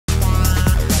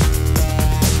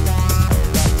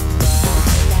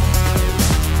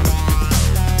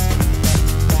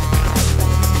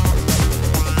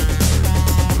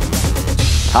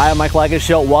Hi, I'm Mike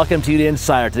Lageschulte. Welcome to Ute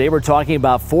Insider. Today we're talking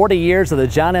about 40 years of the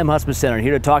John M. Hussman Center.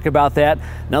 Here to talk about that,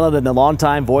 none other than the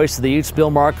longtime voice of the Utes, Bill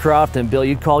Marcoft. And Bill,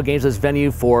 you called games this venue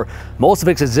for most of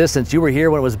its existence. You were here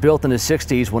when it was built in the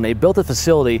 60s. When they built the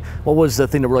facility, what was the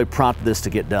thing that really prompted this to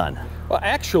get done? Well,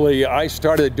 actually, I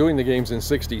started doing the games in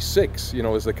 '66,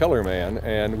 as the color man,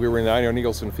 and we were in the Ino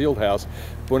Nielsen Fieldhouse.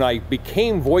 When I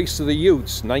became voice of the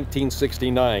Utes,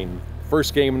 1969.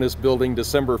 First game in this building,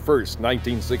 December 1st,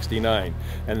 1969.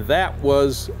 And that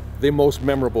was the most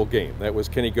memorable game. That was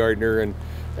Kenny Gardner and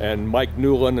Mike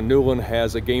Newland. And Newland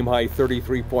has a game-high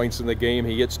 33 points in the game.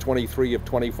 He hits 23 of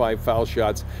 25 foul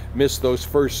shots, missed those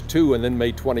first two, and then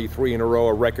made 23 in a row,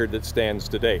 a record that stands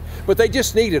today. But they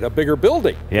just needed a bigger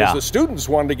building. Because the students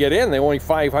wanted to get in. Only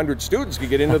 500 students could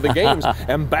get into the games,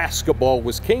 and basketball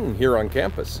was king here on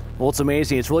campus. Well, it's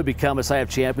amazing. It's really become a site of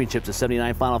championships. The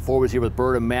 '79 Final Four was here with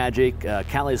Bird and Magic.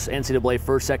 Countless NCAA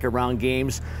first, second round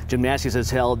games. Gymnastics has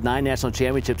held 9 national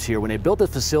championships here. When they built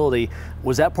this facility,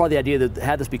 was that part of the idea that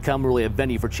had this become really a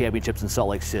venue for championships in Salt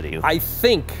Lake City? I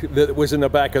think that it was in the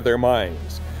back of their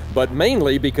minds, but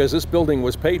mainly because this building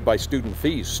was paid by student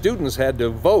fees. Students had to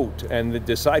vote, and they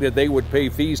decided they would pay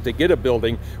fees to get a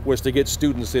building was to get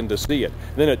students in to see it.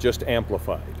 Then it just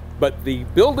amplified. But the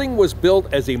building was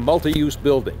built as a multi-use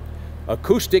building.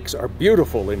 Acoustics are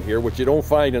beautiful in here, which you don't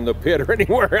find in the pit or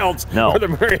anywhere else, or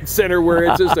the Marriott Center, where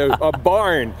it's just a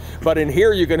barn. But in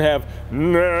here you can have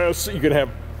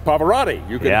Pavarotti,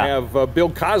 you can have Bill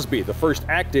Cosby, the first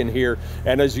act in here.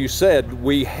 And as you said,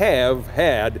 we have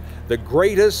had the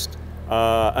greatest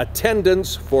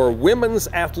attendance for women's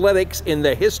athletics in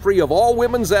the history of all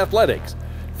women's athletics.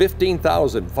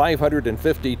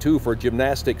 15,552 for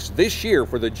gymnastics this year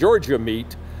for the Georgia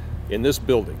meet in this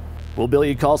building. Well, Bill,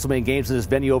 you called so many games in this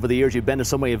venue over the years. You've been to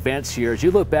so many events here. As you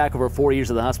look back over 4 years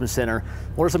of the Hussman Center,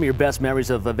 what are some of your best memories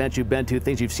of events you've been to,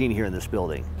 things you've seen here in this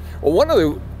building? Well, one of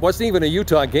them wasn't even a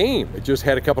Utah game. It just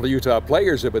had a couple of Utah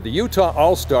players there, but the Utah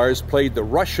All-Stars played the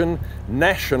Russian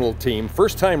national team.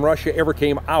 First time Russia ever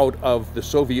came out of the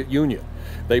Soviet Union.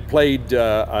 They played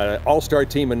an All-Star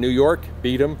team in New York,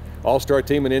 beat them. All-Star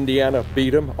team in Indiana,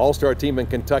 beat them. All-Star team in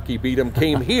Kentucky, beat them.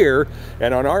 Came here,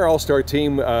 and on our All-Star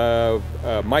team,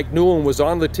 Mike Newland was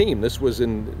on the team. This was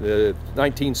in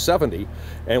 1970,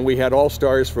 and we had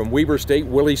All-Stars from Weber State,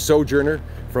 Willie Sojourner,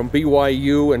 from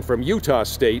BYU, and from Utah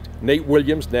State, Nate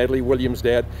Williams, Natalie Williams'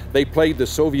 dad. They played the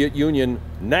Soviet Union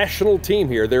national team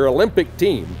here, their Olympic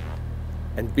team,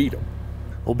 and beat them.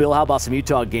 Well, Bill, how about some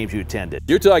Utah games you attended?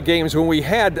 Utah games, when we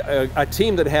had a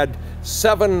team that had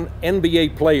 7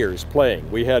 NBA players playing.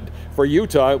 We had, for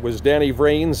Utah, it was Danny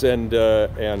Vrains and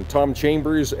Tom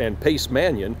Chambers and Pace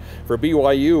Mannion. For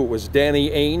BYU, it was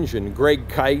Danny Ainge and Greg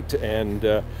Kite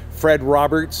and Fred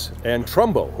Roberts and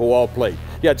Trumbo, who all played.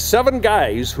 You had 7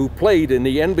 guys who played in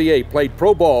the NBA, played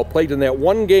pro ball, played in that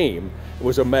one game. It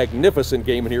was a magnificent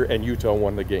game in here, and Utah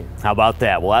won the game. How about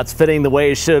that? Well, that's fitting the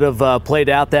way it should have played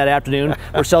out that afternoon.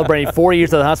 We're celebrating 4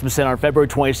 years of the Hussman Center on February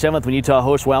 27th when Utah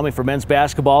hosts Wyoming for men's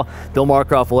basketball. Bill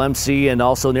Marcoft will MC and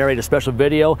also narrate a special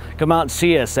video. Come out and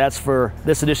see us. That's for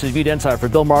this edition of Ute Insider. For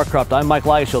Bill Marcoft, I'm Mike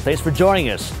Lageschulte. Thanks for joining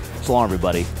us. So long,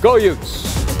 everybody. Go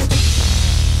Utes!